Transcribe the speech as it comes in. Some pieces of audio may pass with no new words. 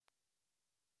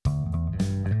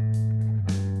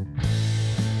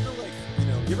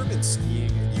been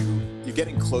skiing and you're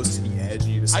getting close to the edge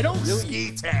and you just I don't really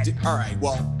ski, Ted. All right,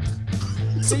 well,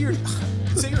 say you're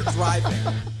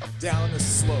driving down a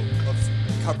slope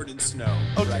covered in snow,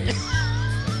 Okay. right?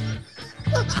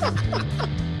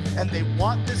 And they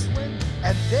want this win,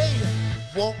 and they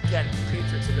won't get it. The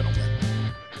Patriots are going to win.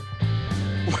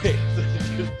 Wait, did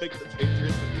you pick the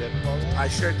Patriots at the end of all that? I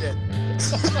sure did.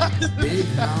 Big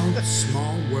Mouth,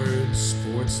 Small Words,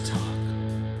 Sports Talk.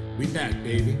 We back,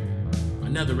 baby.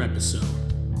 Another episode.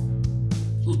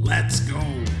 Let's go.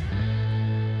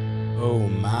 Oh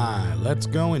my, let's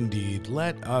go indeed.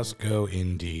 Let us go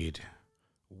indeed.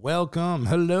 Welcome.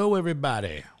 Hello,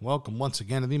 everybody. Welcome once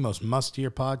again to the most must-hear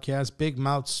podcast, Big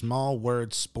Mouth, Small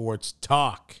Words, Sports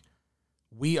Talk.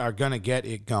 We are going to get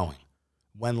it going.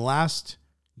 When last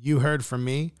you heard from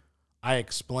me, I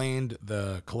explained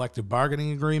the collective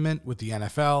bargaining agreement with the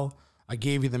NFL. I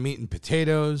gave you the meat and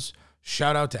potatoes.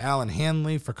 Shout out to Alan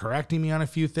Hanley for correcting me on a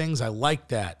few things. I like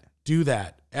that. Do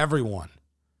that, everyone.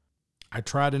 I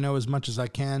try to know as much as I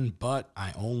can, but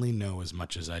I only know as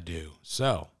much as I do.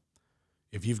 So,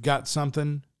 if you've got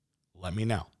something, let me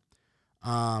know.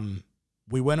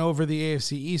 We went over the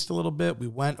AFC East a little bit. We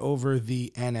went over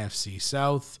the NFC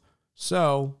South.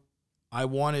 So, I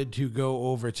wanted to go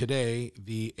over today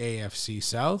the AFC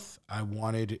South. I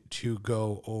wanted to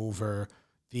go over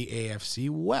the AFC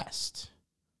West.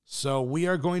 So, we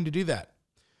are going to do that.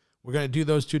 We're going to do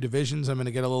those two divisions. I'm going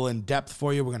to get a little in depth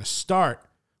for you. We're going to start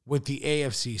with the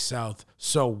AFC South.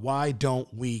 So why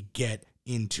don't we get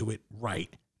into it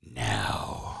right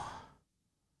now?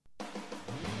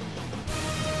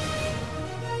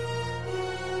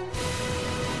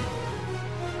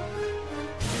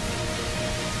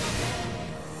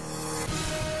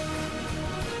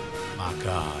 My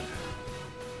God.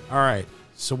 All right.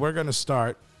 So we're going to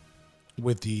start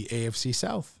with the AFC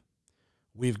South.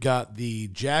 We've got the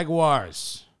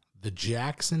Jaguars, the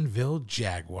Jacksonville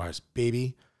Jaguars,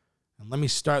 baby. And let me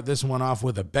start this one off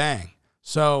with a bang.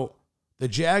 So the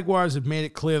Jaguars have made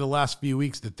it clear the last few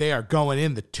weeks that they are going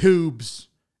in the tubes,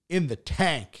 in the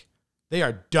tank. They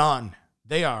are done.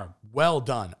 They are well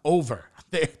done. Over.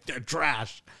 They're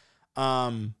trash.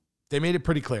 They made it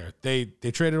pretty clear. They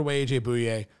traded away A.J.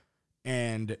 Bouye,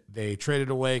 and they traded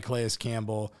away Calais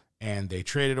Campbell, and they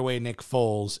traded away Nick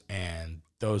Foles, and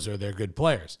those are their good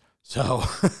players. So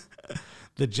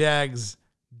the Jags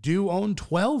do own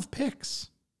 12 picks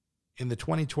in the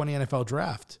 2020 NFL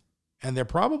draft, and they're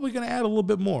probably going to add a little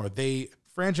bit more. They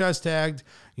franchise tagged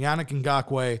Yannick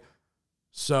Ngakoue,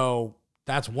 so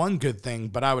that's one good thing,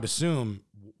 but I would assume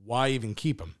why even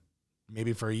keep him?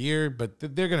 Maybe for a year, but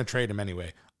they're going to trade him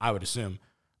anyway, I would assume.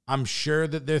 I'm sure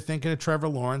that they're thinking of Trevor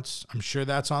Lawrence. I'm sure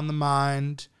that's on the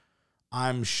mind.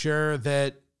 I'm sure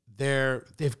that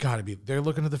they've got to be, they're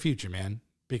looking to the future, man,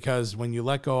 because when you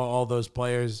let go of all those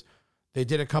players, they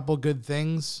did a couple good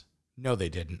things. No, they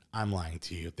didn't. I'm lying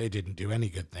to you. They didn't do any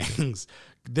good things.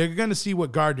 They're going to see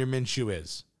what Gardner Minshew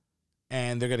is,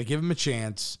 and they're going to give him a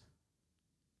chance.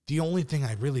 The only thing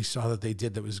I really saw that they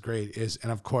did that was great is,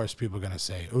 and of course people are going to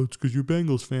say, oh, it's because you're a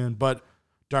Bengals fan, but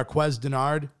Darqueze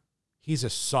Dennard, he's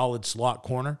a solid slot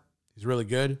corner. He's really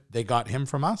good. They got him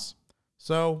from us.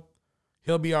 So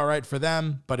he'll be all right for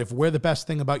them. But if we're the best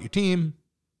thing about your team,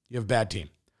 you have a bad team.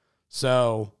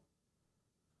 So,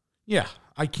 yeah,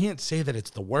 I can't say that it's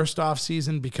the worst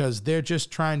offseason because they're just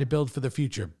trying to build for the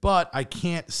future. But I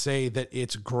can't say that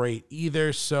it's great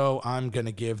either. So I'm going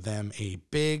to give them a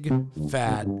big,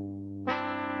 fat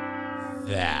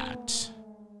that.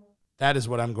 That is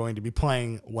what I'm going to be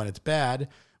playing when it's bad.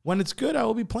 When it's good, I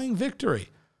will be playing victory.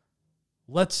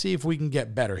 Let's see if we can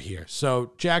get better here.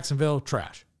 So Jacksonville,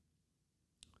 trash.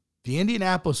 The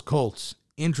Indianapolis Colts,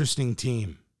 interesting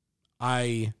team.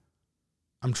 I'm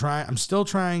still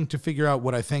trying to figure out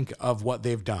what I think of what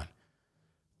they've done.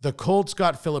 The Colts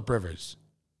got Phillip Rivers.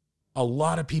 A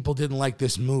lot of people didn't like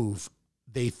this move.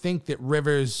 They think that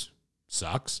Rivers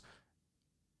sucks,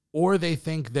 or they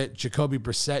think that Jacoby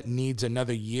Brissett needs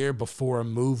another year before a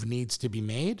move needs to be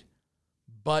made.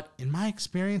 But in my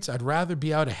experience, I'd rather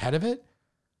be out ahead of it.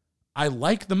 I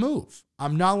like the move.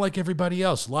 I'm not like everybody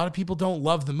else. A lot of people don't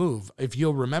love the move. If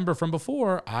you'll remember from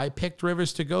before, I picked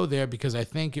Rivers to go there because I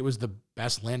think it was the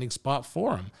best landing spot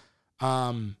for him.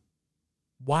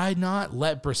 Why not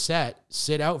let Brissett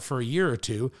sit out for a year or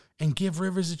two and give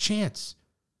Rivers a chance?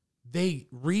 They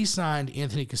re-signed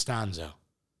Anthony Costanzo.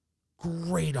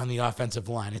 Great on the offensive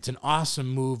line. It's an awesome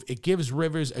move. It gives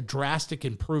Rivers a drastic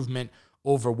improvement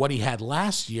over what he had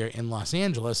last year in Los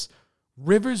Angeles.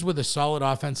 Rivers with a solid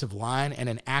offensive line and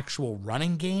an actual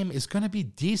running game is going to be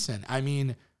decent. I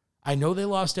mean, I know they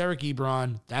lost Eric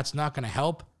Ebron. That's not going to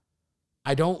help.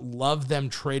 I don't love them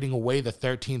trading away the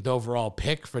 13th overall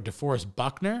pick for DeForest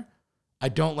Buckner. I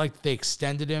don't like that they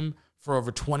extended him for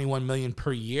over $21 million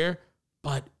per year.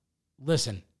 But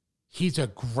listen, he's a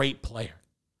great player.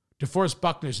 DeForest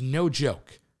Buckner's no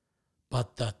joke.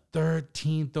 But the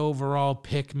 13th overall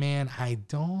pick, man, I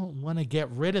don't want to get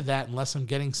rid of that unless I'm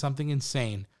getting something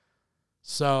insane.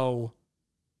 So,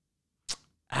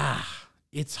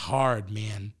 it's hard,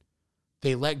 man.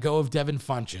 They let go of Devin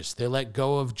Funchess. They let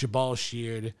go of Jabal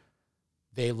Sheard.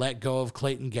 They let go of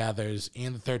Clayton Gathers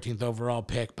and the 13th overall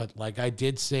pick. But like I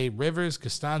did say, Rivers,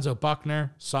 Costanzo,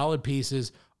 Buckner, solid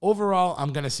pieces. Overall,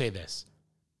 I'm going to say this.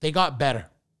 They got better.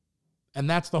 And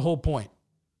that's the whole point.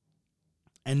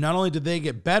 And not only did they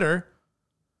get better,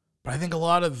 but I think a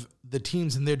lot of the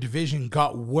teams in their division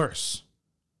got worse.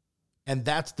 And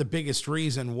that's the biggest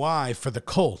reason why, for the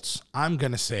Colts, I'm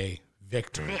going to say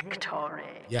victory. Victory.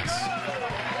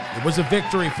 Yes. It was a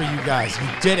victory for you guys. You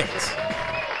did it.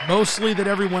 Mostly that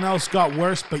everyone else got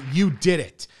worse, but you did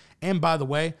it. And by the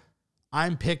way,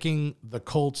 I'm picking the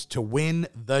Colts to win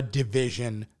the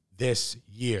division this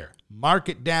year. Mark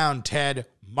it down, Ted.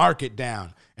 Mark it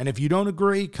down. And if you don't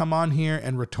agree, come on here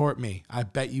and retort me. I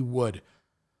bet you would.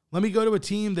 Let me go to a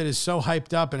team that is so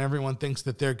hyped up and everyone thinks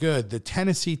that they're good. The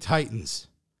Tennessee Titans.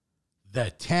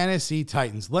 The Tennessee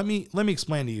Titans. Let me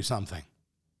explain to you something.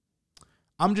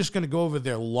 I'm just going to go over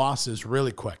their losses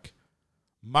really quick.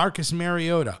 Marcus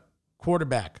Mariota,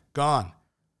 quarterback, gone.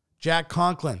 Jack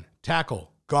Conklin,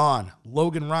 tackle, gone.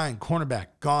 Logan Ryan, cornerback,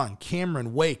 gone.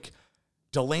 Cameron Wake,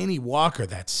 Delaney Walker,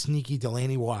 that sneaky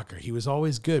Delaney Walker. He was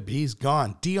always good, but he's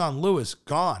gone. Dion Lewis,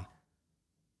 gone.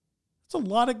 It's a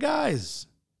lot of guys.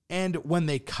 And when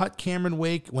they cut Cameron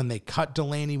Wake, when they cut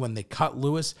Delaney, when they cut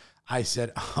Lewis, I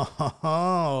said,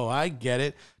 oh, I get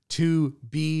it. To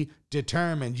be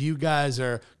determined. You guys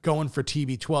are going for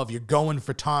TB12. You're going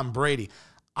for Tom Brady.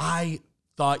 I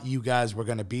thought you guys were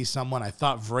going to be someone. I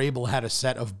thought Vrabel had a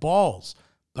set of balls,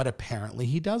 but apparently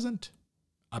he doesn't.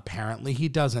 Apparently he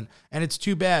doesn't. And it's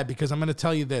too bad because I'm going to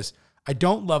tell you this. I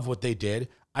don't love what they did.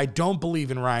 I don't believe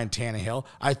in Ryan Tannehill.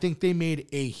 I think they made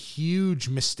a huge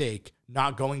mistake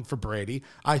not going for Brady.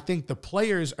 I think the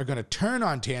players are going to turn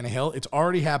on Tannehill. It's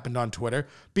already happened on Twitter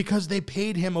because they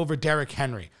paid him over Derrick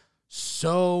Henry.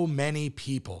 So many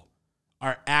people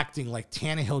are acting like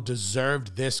Tannehill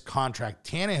deserved this contract.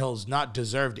 Tannehill's not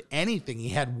deserved anything. He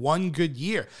had one good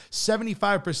year.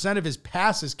 75% of his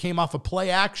passes came off of play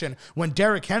action when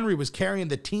Derrick Henry was carrying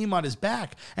the team on his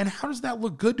back. And how does that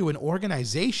look good to an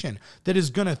organization that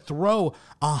is going to throw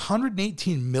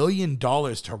 $118 million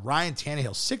to Ryan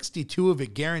Tannehill, 62 of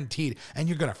it guaranteed, and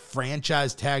you're going to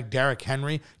franchise tag Derrick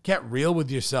Henry? Get real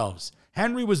with yourselves.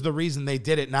 Henry was the reason they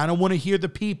did it, and I don't want to hear the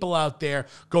people out there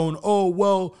going, oh,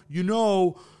 well, you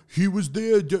know, he was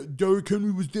there, Derrick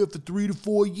Henry was there for 3 to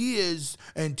 4 years,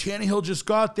 and Tannehill just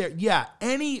got there. Yeah,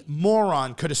 any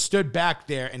moron could have stood back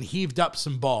there and heaved up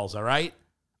some balls, all right?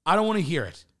 I don't want to hear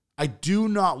it. I do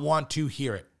not want to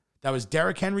hear it. That was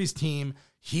Derrick Henry's team.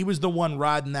 He was the one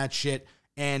riding that shit,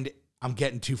 and I'm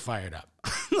getting too fired up.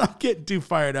 I'm getting too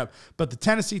fired up. But the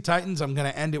Tennessee Titans, I'm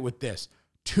going to end it with this.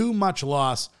 Too much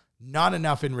loss. Not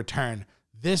enough in return.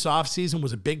 This offseason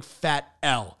was a big fat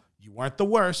L. You weren't the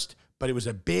worst, but it was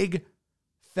a big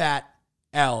fat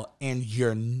L, and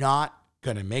you're not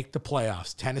going to make the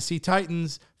playoffs. Tennessee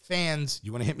Titans fans,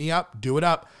 you want to hit me up? Do it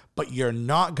up. But you're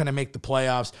not going to make the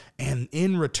playoffs, and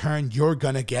in return, you're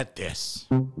going to get this.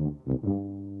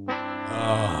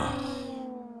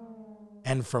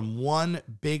 And from one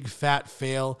big fat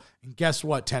fail, and guess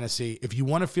what, Tennessee? If you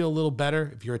want to feel a little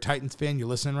better, if you're a Titans fan, you're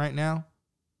listening right now,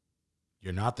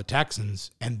 you're not the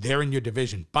Texans, and they're in your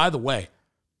division. By the way,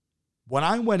 when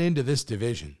I went into this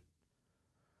division,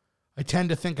 I tend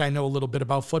to think I know a little bit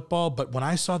about football, but when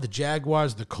I saw the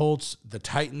Jaguars, the Colts, the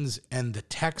Titans, and the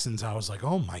Texans, I was like,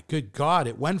 oh my good God.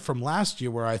 It went from last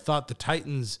year where I thought the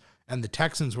Titans and the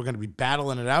Texans were going to be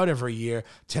battling it out every year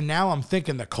to now I'm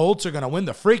thinking the Colts are going to win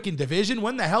the freaking division.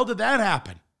 When the hell did that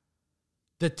happen?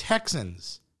 The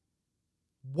Texans.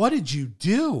 What did you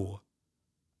do?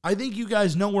 I think you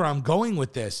guys know where I'm going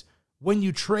with this. When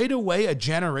you trade away a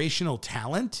generational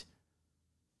talent,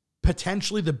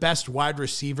 potentially the best wide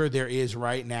receiver there is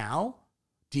right now,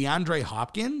 DeAndre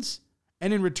Hopkins,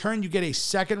 and in return you get a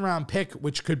second-round pick,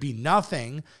 which could be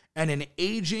nothing, and an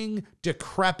aging,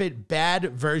 decrepit,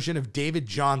 bad version of David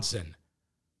Johnson.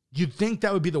 You'd think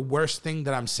that would be the worst thing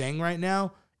that I'm saying right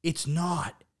now? It's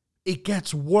not. It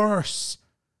gets worse.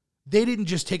 They didn't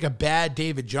just take a bad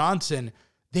David Johnson.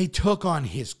 They took on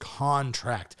his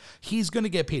contract. He's going to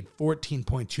get paid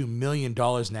 $14.2 million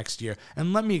next year.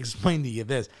 And let me explain to you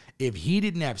this. If he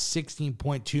didn't have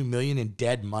 $16.2 million in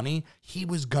dead money, he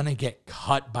was going to get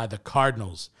cut by the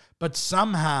Cardinals. But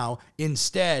somehow,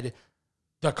 instead,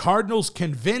 the Cardinals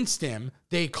convinced him.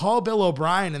 They call Bill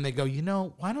O'Brien and they go,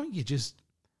 why don't you just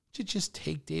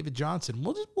take David Johnson?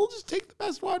 We'll just take the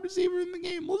best wide receiver in the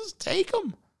game. We'll just take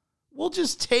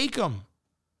him.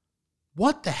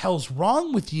 What the hell's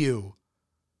wrong with you?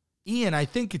 Ian, I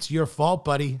think it's your fault,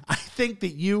 buddy. I think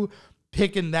that you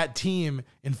picking that team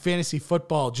in fantasy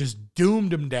football just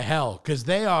doomed them to hell because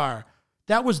that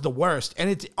was the worst. And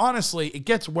it's honestly, it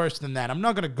gets worse than that. I'm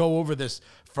not going to go over this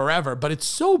forever, but it's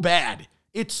so bad.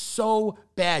 It's so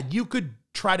bad. You could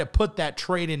try to put that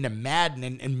trade into Madden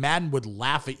and Madden would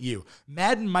laugh at you.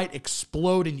 Madden might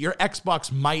explode and your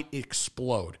Xbox might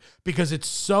explode because it's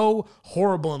so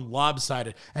horrible and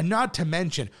lopsided. And not to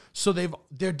mention, so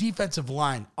their defensive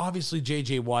line, obviously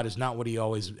J.J. Watt is not what he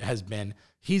always has been.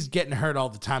 He's getting hurt all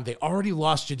the time. They already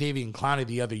lost Jadeveon Clowney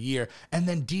the other year. And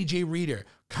then DJ Reader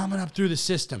coming up through the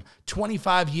system,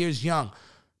 25 years young.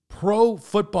 Pro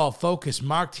Football Focus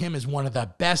marked him as one of the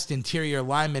best interior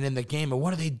linemen in the game. And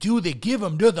what do? They give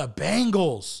him to the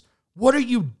Bengals. What are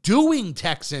you doing,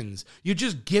 Texans? You're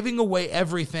just giving away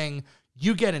everything.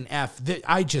 You get an F.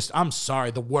 I'm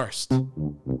sorry, the worst.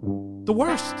 The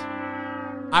worst.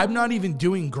 I'm not even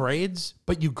doing grades,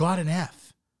 but you got an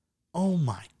F. Oh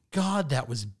my God, that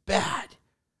was bad.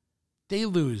 They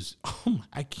lose.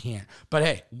 I can't. But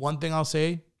hey, one thing I'll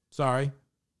say, sorry.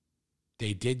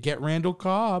 They did get Randall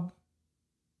Cobb,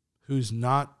 he's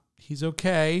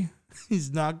okay.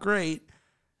 He's not great.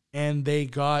 And they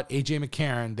got A.J.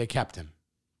 McCarron. They kept him.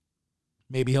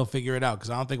 Maybe he'll figure it out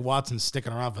because I don't think Watson's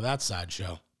sticking around for that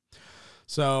sideshow.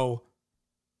 So,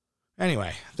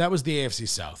 anyway, that was the AFC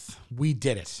South. We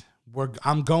did it.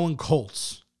 I'm going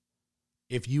Colts.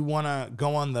 If you want to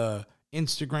go on the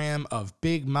Instagram of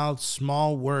Big Mouth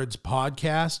Small Words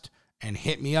Podcast and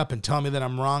hit me up and tell me that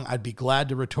I'm wrong, I'd be glad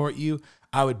to retort you.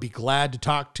 I would be glad to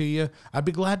talk to you. I'd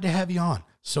be glad to have you on.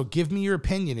 So give me your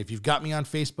opinion. If you've got me on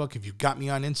Facebook, if you've got me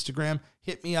on Instagram,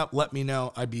 hit me up, let me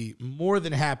know. I'd be more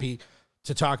than happy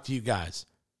to talk to you guys.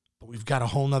 But we've got a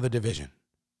whole nother division.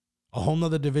 A whole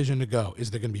nother division to go.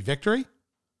 Is there going to be victory?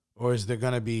 Or is there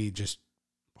going to be just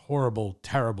horrible,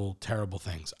 terrible, terrible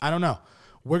things? I don't know.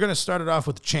 We're going to start it off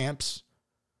with the champs,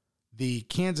 the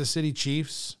Kansas City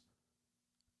Chiefs.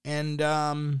 And,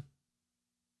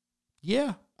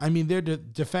 yeah, I mean, they're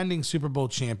defending Super Bowl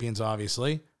champions,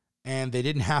 obviously, and they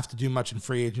didn't have to do much in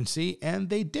free agency,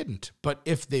 and they didn't. But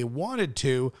if they wanted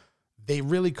to, they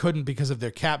really couldn't because of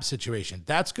their cap situation.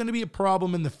 That's going to be a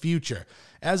problem in the future.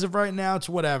 As of right now, it's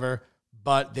whatever,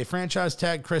 but they franchise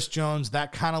tag Chris Jones.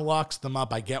 That kind of locks them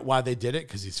up. I get why they did it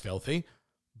because he's filthy,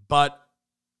 but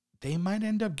they might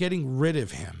end up getting rid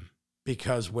of him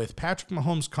because with Patrick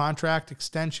Mahomes' contract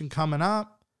extension coming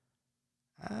up,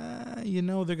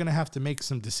 they're going to have to make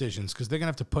some decisions because they're going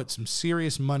to have to put some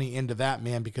serious money into that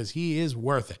man because he is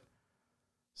worth it.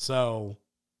 So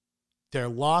their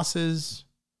losses,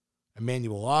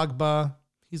 Emmanuel Ogbah,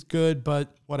 he's good,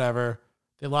 but whatever.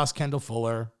 They lost Kendall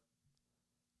Fuller.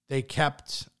 They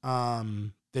picked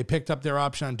up their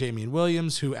option on Damian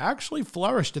Williams, who actually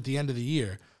flourished at the end of the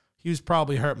year. He was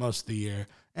probably hurt most of the year.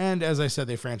 And as I said,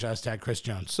 they franchise tagged Chris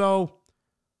Jones. So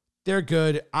they're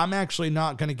good. I'm actually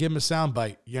not going to give them a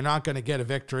soundbite. You're not going to get a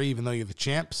victory, even though you're the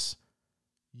champs.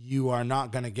 You are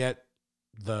not going to get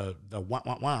the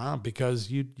wah because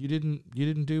you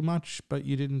didn't do much, but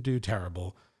you didn't do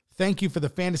terrible. Thank you for the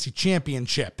fantasy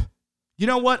championship. You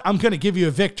know what? I'm going to give you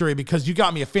a victory because you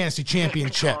got me a fantasy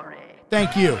championship.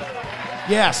 Thank you.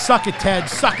 Yeah, suck it, Ted.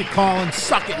 Suck it, Colin.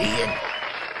 Suck it, Ian.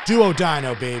 Duo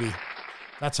Dino, baby.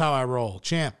 That's how I roll.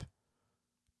 Champ.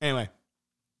 Anyway.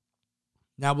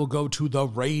 Now we'll go to the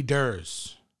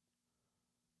Raiders.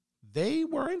 They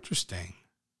were interesting.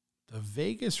 The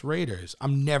Vegas Raiders.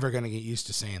 I'm never going to get used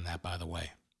to saying that, by the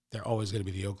way. They're always going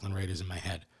to be the Oakland Raiders in my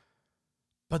head.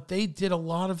 But they did a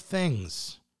lot of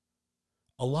things.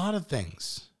 A lot of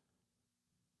things.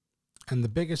 And the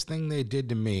biggest thing they did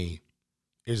to me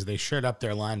is they shirt up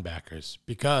their linebackers.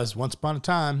 Because once upon a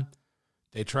time,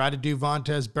 they tried to do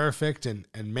Vontaze Burfict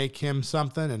and make him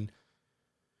something, and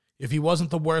if he wasn't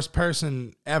the worst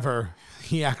person ever,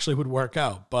 he actually would work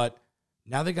out. But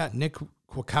now they got Nick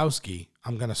Kwiatkowski.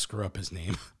 I'm going to screw up his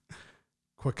name.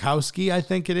 Kwiatkowski, I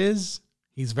think it is.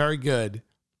 He's very good.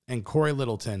 And Corey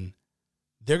Littleton.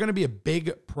 They're going to be a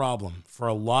big problem for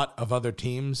a lot of other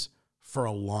teams for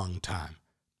a long time.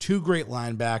 Two great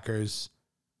linebackers.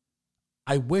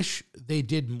 I wish they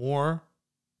did more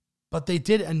but they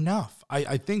did enough.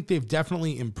 I think they've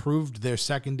definitely improved their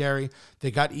secondary.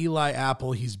 They got Eli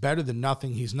Apple. He's better than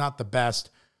nothing. He's not the best.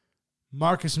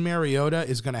 Marcus Mariota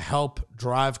is going to help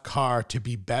drive Carr to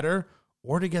be better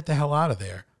or to get the hell out of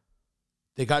there.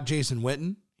 They got Jason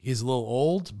Witten. He's a little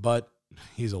old, but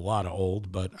he's a lot of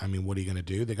old. But, I mean, what are you going to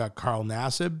do? They got Carl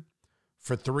Nassib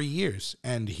for 3 years,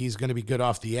 and he's going to be good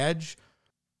off the edge.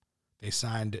 They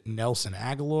signed Nelson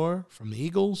Aguilar from the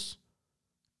Eagles.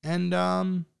 And,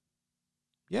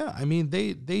 yeah, I mean,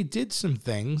 they did some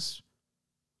things,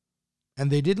 and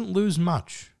they didn't lose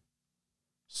much.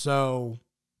 So,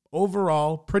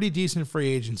 overall, pretty decent free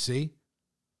agency.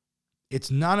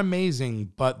 It's not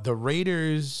amazing, but the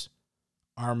Raiders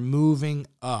are moving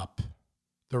up.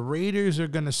 The Raiders are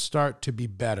going to start to be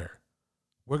better.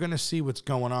 We're going to see what's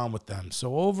going on with them.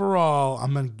 So, overall,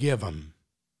 I'm going to give them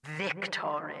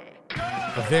victory.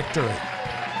 A victory.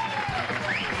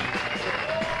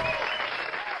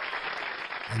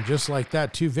 And just like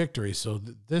that, 2 victories. So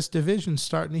this division's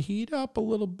starting to heat up a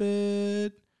little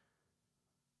bit.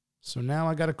 So now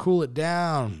I got to cool it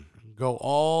down and go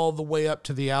all the way up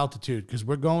to the altitude because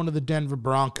we're going to the Denver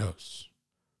Broncos.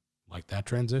 Like that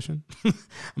transition? I'm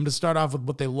going to start off with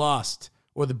what they lost,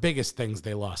 or the biggest things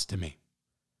they lost to me.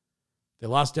 They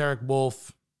lost Eric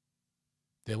Wolf.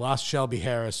 They lost Shelby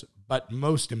Harris. But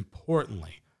most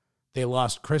importantly, they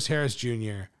lost Chris Harris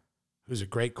Jr., who's a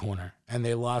great corner, and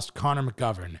they lost Connor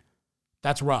McGovern.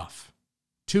 That's rough.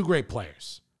 2 great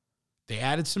players. They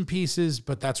added some pieces,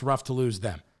 but that's rough to lose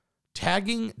them.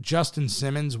 Tagging Justin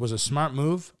Simmons was a smart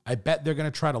move. I bet they're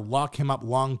going to try to lock him up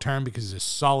long-term because he's a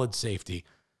solid safety.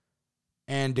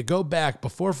 And to go back,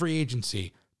 before free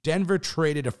agency, Denver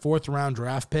traded a 4th-round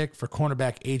draft pick for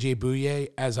cornerback A.J. Bouye,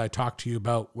 as I talked to you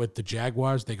about with the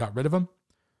Jaguars. They got rid of him.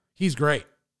 He's great.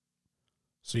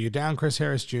 So you're down Chris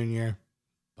Harris Jr.,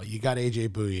 but you got A.J.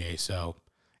 Bouye, so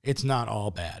it's not all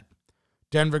bad.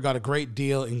 Denver got a great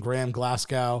deal in Graham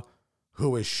Glasgow,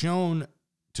 who is shown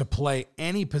to play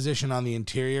any position on the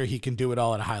interior. He can do it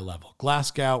all at a high level.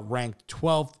 Glasgow ranked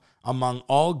 12th among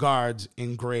all guards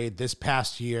in grade this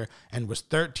past year and was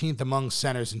 13th among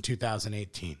centers in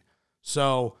 2018.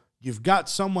 So you've got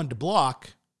someone to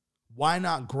block. Why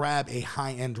not grab a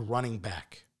high-end running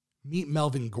back? Meet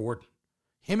Melvin Gordon.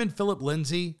 Him and Philip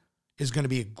Lindsay is going to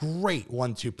be a great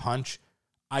 1-2 punch.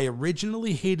 I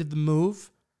originally hated the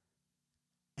move,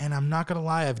 and I'm not going to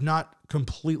lie, I've not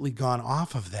completely gone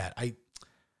off of that.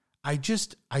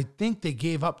 I think they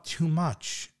gave up too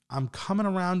much. I'm coming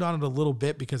around on it a little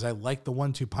bit because I like the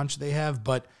 1-2 punch they have,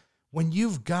 but when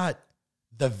you've got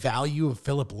the value of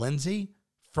Philip Lindsay,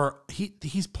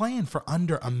 he's playing for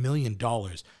under $1 million,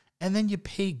 and then you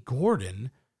pay Gordon,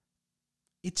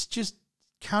 it's just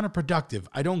counterproductive.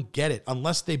 I don't get it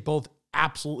unless they both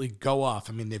absolutely go off.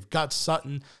 I mean, they've got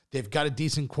Sutton. They've got a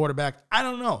decent quarterback. I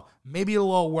don't know. Maybe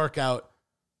it'll all work out.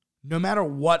 No matter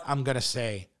what I'm going to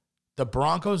say, the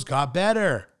Broncos got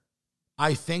better.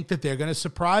 I think that they're going to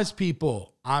surprise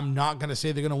people. I'm not going to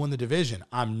say they're going to win the division.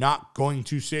 I'm not going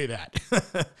to say that.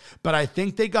 But I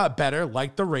think they got better,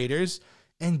 like the Raiders.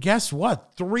 And guess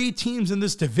what? 3 teams in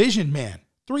this division, man.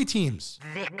 3 teams.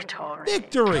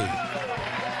 Victory.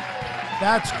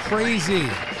 That's crazy.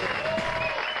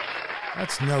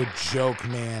 That's no joke,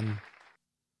 man.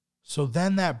 So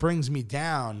then that brings me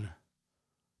down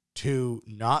to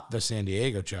not the San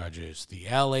Diego Chargers, the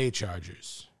LA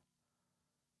Chargers.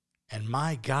 And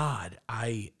my God,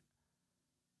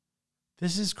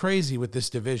 this is crazy with this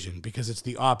division because it's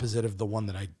the opposite of the one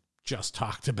that I just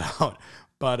talked about.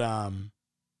 But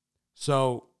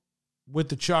so with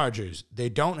the Chargers, they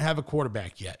don't have a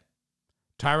quarterback yet.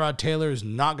 Tyrod Taylor is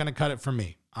not going to cut it for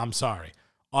me. I'm sorry.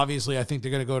 Obviously, I think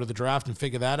they're going to go to the draft and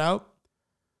figure that out.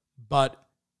 But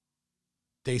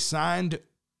they signed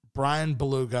Brian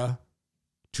Beluga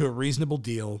to a reasonable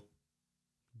deal,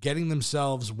 getting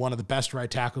themselves one of the best right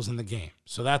tackles in the game.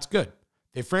 So that's good.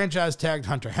 They franchise tagged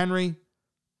Hunter Henry.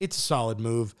 It's a solid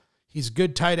move. He's a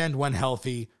good tight end when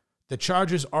healthy. The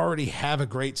Chargers already have a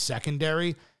great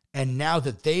secondary, and now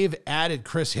that they've added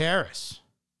Chris Harris,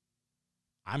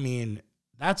 I mean,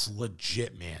 that's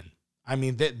legit, man. I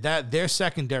mean, that their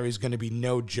secondary is going to be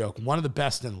no joke. One of the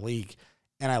best in the league.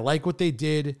 And I like what they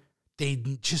did. They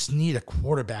just need a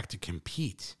quarterback to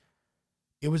compete.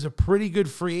 It was a pretty good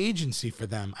free agency for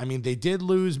them. I mean, they did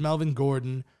lose Melvin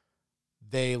Gordon.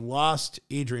 They lost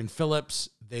Adrian Phillips.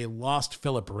 They lost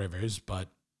Phillip Rivers, but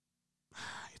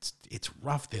it's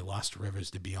rough they lost Rivers,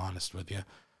 to be honest with you.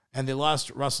 And they lost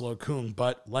Russell Okung.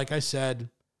 But like I said,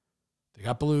 they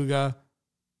got Beluga.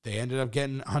 They ended up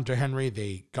getting Hunter Henry.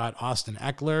 They got Austin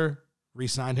Eckler,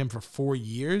 re-signed him for 4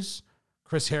 years.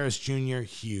 Chris Harris Jr.,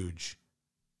 huge.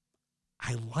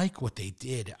 I like what they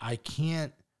did. I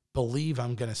can't believe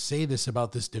I'm going to say this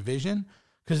about this division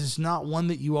because it's not one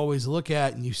that you always look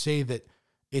at and you say that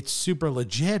it's super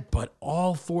legit, but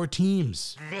all 4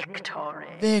 teams. Victory.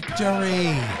 They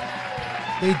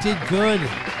did good.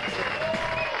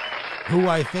 Who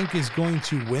I think is going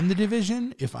to win the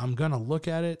division, if I'm going to look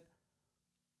at it,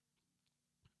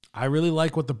 I really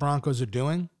like what the Broncos are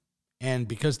doing. And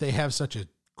because they have such a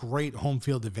great home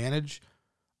field advantage,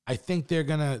 I think they're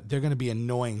gonna be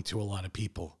annoying to a lot of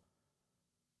people.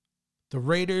 The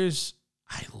Raiders,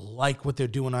 I like what they're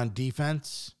doing on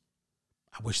defense.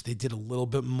 I wish they did a little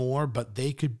bit more, but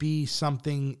they could be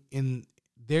something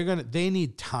they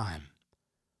need time.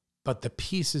 But the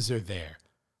pieces are there.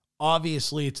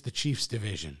 Obviously, it's the Chiefs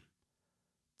division.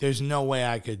 There's no way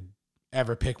I could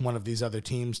ever pick one of these other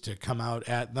teams to come out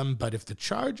at them, but if the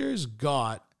Chargers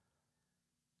got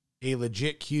a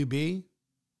legit QB,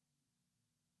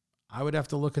 I would have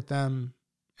to look at them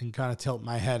and kind of tilt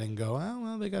my head and go, oh,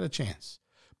 well, they got a chance.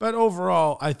 But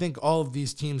overall, I think all of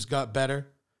these teams got better,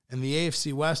 and the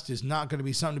AFC West is not going to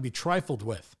be something to be trifled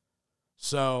with.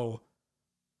 So,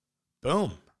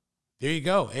 boom. There you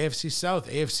go. AFC South,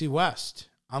 AFC West.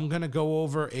 I'm going to go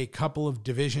over a couple of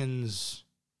divisions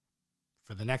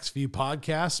for the next few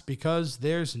podcasts because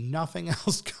there's nothing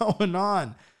else going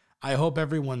on. I hope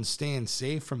everyone's staying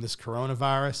safe from this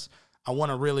coronavirus. I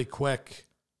want to really quick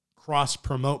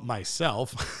cross-promote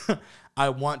myself. I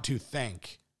want to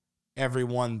thank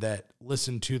everyone that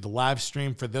listened to the live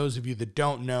stream. For those of you that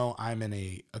don't know, I'm in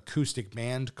an acoustic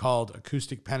band called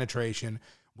Acoustic Penetration.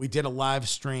 We did a live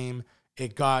stream.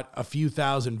 It got a few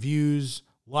thousand views,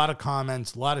 a lot of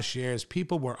comments, a lot of shares.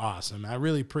 People were awesome. I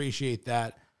really appreciate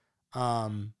that.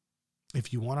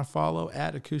 If you want to follow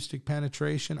at Acoustic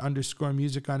Penetration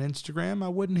 _music on Instagram, I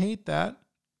wouldn't hate that.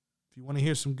 If you want to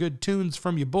hear some good tunes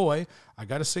from your boy, I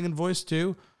got a singing voice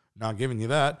too. Not giving you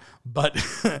that, but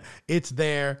it's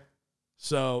there.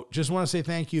 So just want to say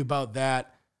thank you about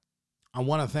that. I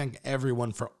want to thank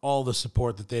everyone for all the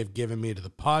support that they've given me to the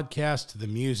podcast, to the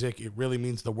music. It really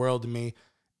means the world to me.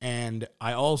 And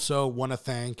I also want to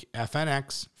thank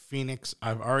FNX, Phoenix.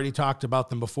 I've already talked about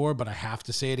them before, but I have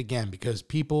to say it again because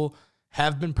people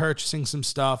have been purchasing some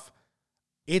stuff.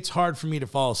 It's hard for me to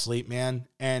fall asleep, man.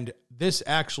 And this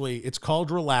actually, it's called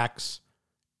Relax.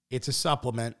 It's a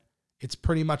supplement. It's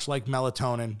pretty much like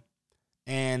melatonin.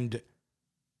 And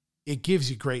it gives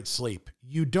you great sleep.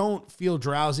 You don't feel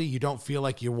drowsy. You don't feel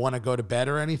like you want to go to bed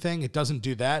or anything. It doesn't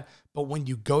do that. But when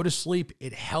you go to sleep,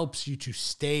 it helps you to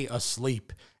stay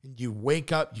asleep. And you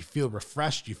wake up, you feel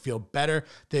refreshed, you feel better.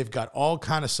 They've got all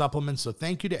kind of supplements. So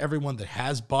thank you to everyone that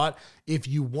has bought. If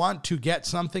you want to get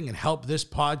something and help this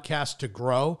podcast to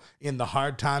grow in the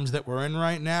hard times that we're in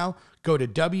right now, go to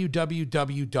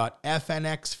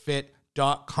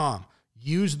www.fnxfit.com.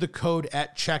 Use the code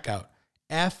at checkout,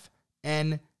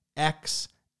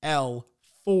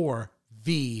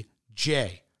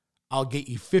 FNXL4VJ. I'll get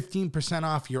you 15%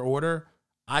 off your order.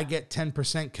 I get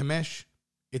 10% commish.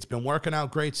 It's been working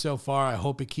out great so far. I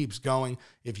hope it keeps going.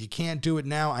 If you can't do it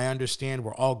now, I understand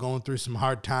we're all going through some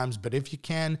hard times, but if you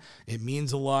can, it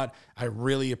means a lot. I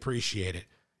really appreciate it.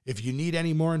 If you need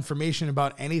any more information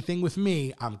about anything with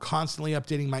me, I'm constantly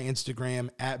updating my Instagram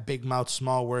at Big Mouth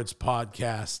Small Words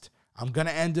Podcast. I'm going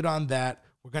to end it on that.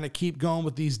 We're going to keep going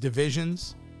with these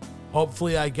divisions.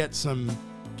 Hopefully I get some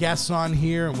guests on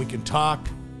here and we can talk.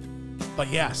 But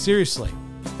yeah, seriously,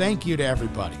 thank you to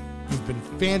everybody. You've been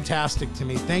fantastic to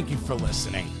me. Thank you for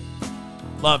listening.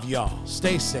 Love y'all.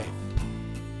 Stay safe.